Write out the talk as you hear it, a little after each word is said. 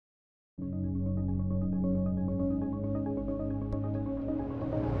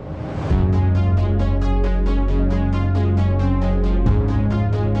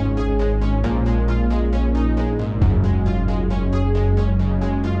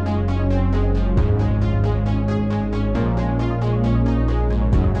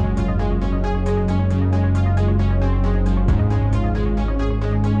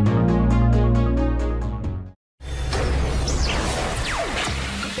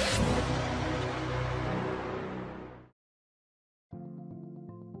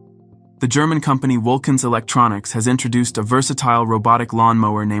The German company Vulcans Electronics has introduced a versatile robotic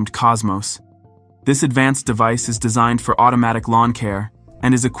lawnmower named Cosmos. This advanced device is designed for automatic lawn care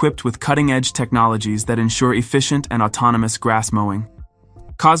and is equipped with cutting-edge technologies that ensure efficient and autonomous grass mowing.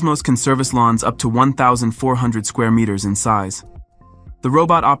 Cosmos can service lawns up to 1,400 square meters in size. The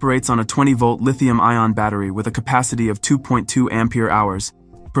robot operates on a 20-volt lithium-ion battery with a capacity of 2.2 ampere-hours,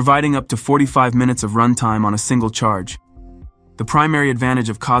 providing up to 45 minutes of runtime on a single charge. The primary advantage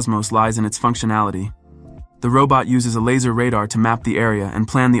of Cosmos lies in its functionality. The robot uses a laser radar to map the area and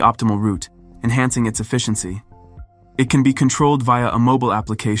plan the optimal route, enhancing its efficiency. It can be controlled via a mobile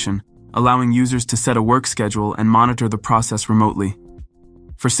application, allowing users to set a work schedule and monitor the process remotely.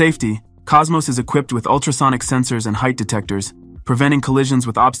 For safety, Cosmos is equipped with ultrasonic sensors and height detectors, preventing collisions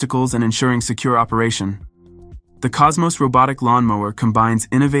with obstacles and ensuring secure operation. The Cosmos robotic lawnmower combines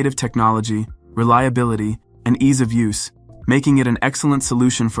innovative technology, reliability, and ease of use, making it an excellent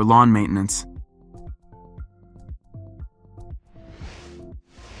solution for lawn maintenance.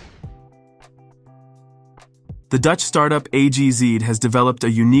 The Dutch startup AGZ has developed a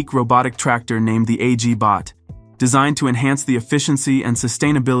unique robotic tractor named the AG-Bot, designed to enhance the efficiency and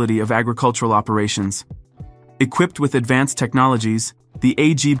sustainability of agricultural operations. Equipped with advanced technologies, the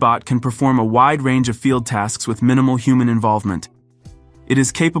AG-Bot can perform a wide range of field tasks with minimal human involvement. It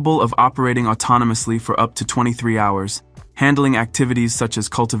is capable of operating autonomously for up to 23 hours, handling activities such as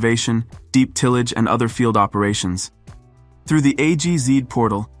cultivation, deep tillage, and other field operations. Through the AGZ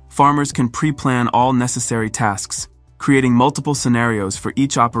portal, farmers can pre-plan all necessary tasks, creating multiple scenarios for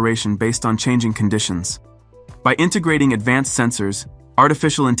each operation based on changing conditions. By integrating advanced sensors,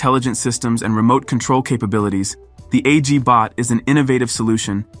 artificial intelligence systems, and remote control capabilities, the AG-Bot is an innovative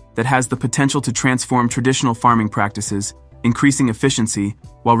solution that has the potential to transform traditional farming practices, increasing efficiency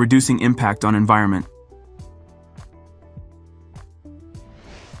while reducing impact on environment.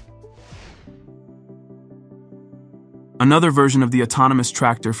 Another version of the autonomous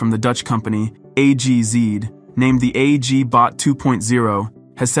tractor from the Dutch company AGZ, named the AG-Bot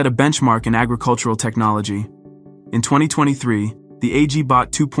 2.0, has set a benchmark in agricultural technology. In 2023, the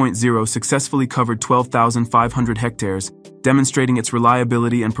AG-Bot 2.0 successfully covered 12,500 hectares, demonstrating its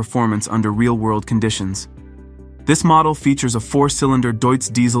reliability and performance under real-world conditions. This model features a 4-cylinder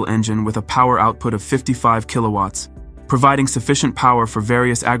Deutz diesel engine with a power output of 55 kilowatts, providing sufficient power for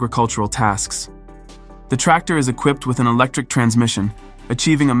various agricultural tasks. The tractor is equipped with an electric transmission,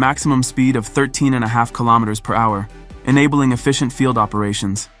 achieving a maximum speed of 13.5 kilometers per hour, enabling efficient field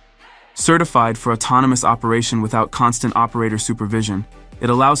operations. Certified for autonomous operation without constant operator supervision, it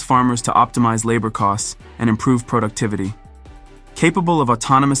allows farmers to optimize labor costs and improve productivity. Capable of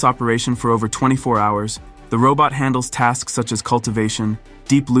autonomous operation for over 24 hours, the robot handles tasks such as cultivation,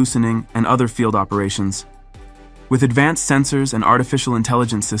 deep loosening, and other field operations. With advanced sensors and artificial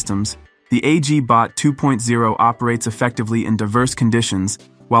intelligence systems, the AG-Bot 2.0 operates effectively in diverse conditions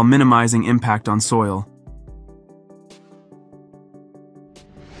while minimizing impact on soil.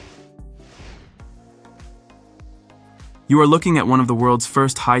 You are looking at one of the world's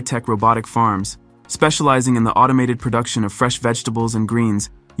first high-tech robotic farms, specializing in the automated production of fresh vegetables and greens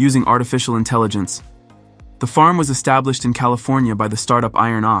using artificial intelligence. The farm was established in California by the startup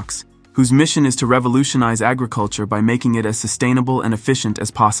Iron Ox, whose mission is to revolutionize agriculture by making it as sustainable and efficient as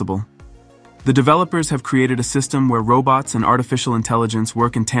possible. The developers have created a system where robots and artificial intelligence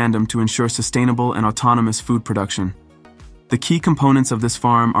work in tandem to ensure sustainable and autonomous food production. The key components of this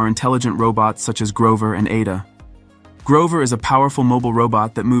farm are intelligent robots such as Grover and Ada. Grover is a powerful mobile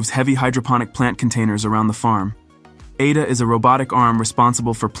robot that moves heavy hydroponic plant containers around the farm. Ada is a robotic arm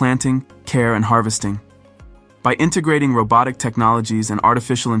responsible for planting, care, and harvesting. By integrating robotic technologies and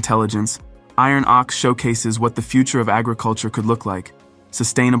artificial intelligence, Iron Ox showcases what the future of agriculture could look like: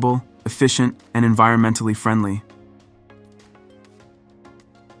 sustainable, efficient, and environmentally friendly.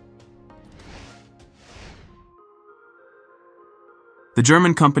 The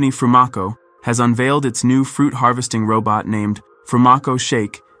German company Frumaco has unveiled its new fruit harvesting robot named Frumaco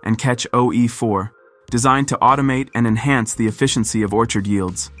Shake and Catch OE4, designed to automate and enhance the efficiency of orchard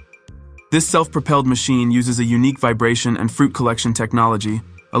yields. This self-propelled machine uses a unique vibration and fruit collection technology,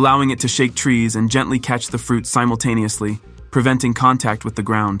 allowing it to shake trees and gently catch the fruit simultaneously, preventing contact with the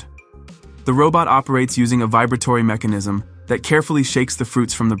ground. The robot operates using a vibratory mechanism that carefully shakes the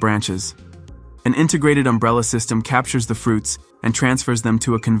fruits from the branches. An integrated umbrella system captures the fruits and transfers them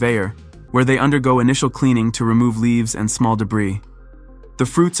to a conveyor, where they undergo initial cleaning to remove leaves and small debris. The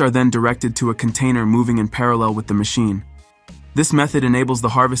fruits are then directed to a container moving in parallel with the machine. This method enables the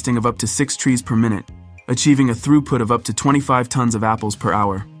harvesting of up to 6 trees per minute, achieving a throughput of up to 25 tons of apples per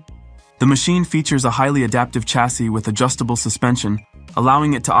hour. The machine features a highly adaptive chassis with adjustable suspension,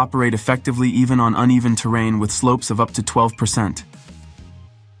 allowing it to operate effectively even on uneven terrain with slopes of up to 12%.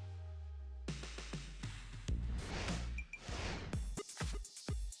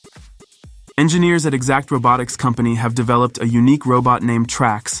 Engineers at Exact Robotics Company have developed a unique robot named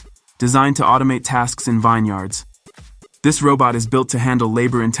Trax, designed to automate tasks in vineyards. This robot is built to handle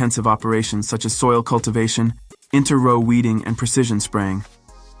labor-intensive operations such as soil cultivation, inter-row weeding, and precision spraying.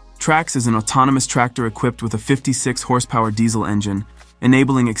 Trax is an autonomous tractor equipped with a 56-horsepower diesel engine,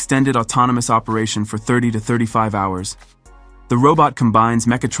 enabling extended autonomous operation for 30 to 35 hours. The robot combines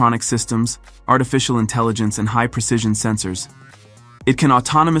mechatronic systems, artificial intelligence, and high-precision sensors. It can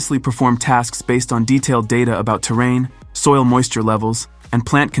autonomously perform tasks based on detailed data about terrain, soil moisture levels, and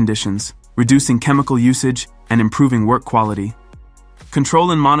plant conditions, reducing chemical usage and improving work quality.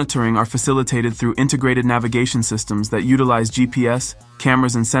 Control and monitoring are facilitated through integrated navigation systems that utilize GPS,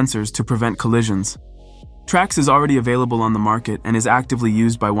 cameras, and sensors to prevent collisions. Trax is already available on the market and is actively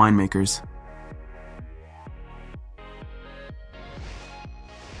used by winemakers.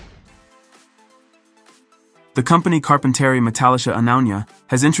 The company Carpinteria Metallica Anaunia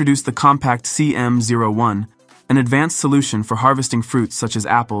has introduced the compact CM01, an advanced solution for harvesting fruits such as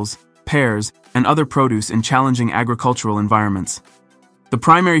apples, pears, and other produce in challenging agricultural environments. The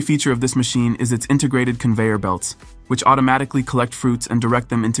primary feature of this machine is its integrated conveyor belts, which automatically collect fruits and direct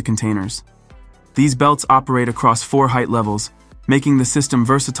them into containers. These belts operate across 4 height levels, making the system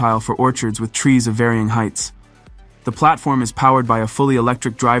versatile for orchards with trees of varying heights. The platform is powered by a fully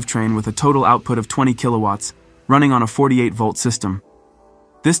electric drivetrain with a total output of 20 kilowatts, running on a 48-volt system.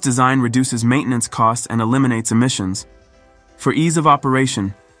 This design reduces maintenance costs and eliminates emissions. For ease of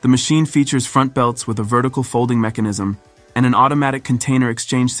operation, the machine features front belts with a vertical folding mechanism and an automatic container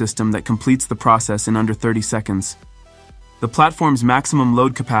exchange system that completes the process in under 30 seconds. The platform's maximum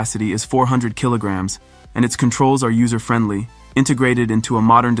load capacity is 400 kilograms, and its controls are user-friendly, integrated into a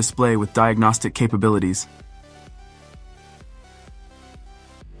modern display with diagnostic capabilities.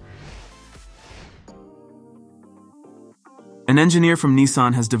 An engineer from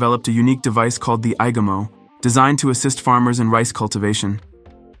Nissan has developed a unique device called the iGamo, designed to assist farmers in rice cultivation.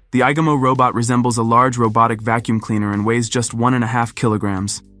 The iGamo robot resembles a large robotic vacuum cleaner and weighs just 1.5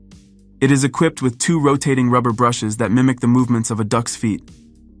 kilograms. It is equipped with 2 rotating rubber brushes that mimic the movements of a duck's feet.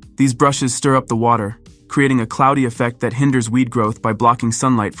 These brushes stir up the water, creating a cloudy effect that hinders weed growth by blocking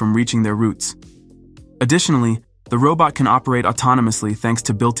sunlight from reaching their roots. Additionally, the robot can operate autonomously thanks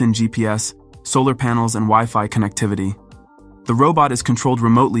to built-in GPS, solar panels, and Wi-Fi connectivity. The robot is controlled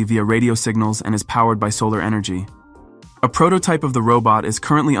remotely via radio signals and is powered by solar energy. A prototype of the robot is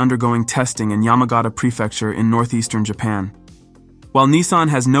currently undergoing testing in Yamagata Prefecture in northeastern Japan. While Nissan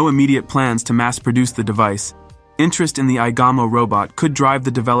has no immediate plans to mass-produce the device, interest in the iGamo robot could drive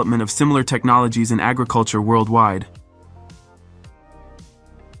the development of similar technologies in agriculture worldwide.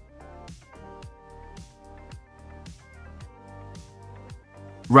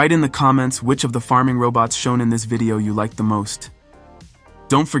 Write in the comments which of the farming robots shown in this video you like the most.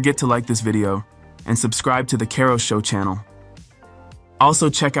 Don't forget to like this video and subscribe to the Karo Show channel. Also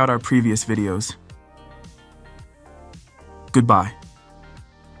check out our previous videos. Goodbye.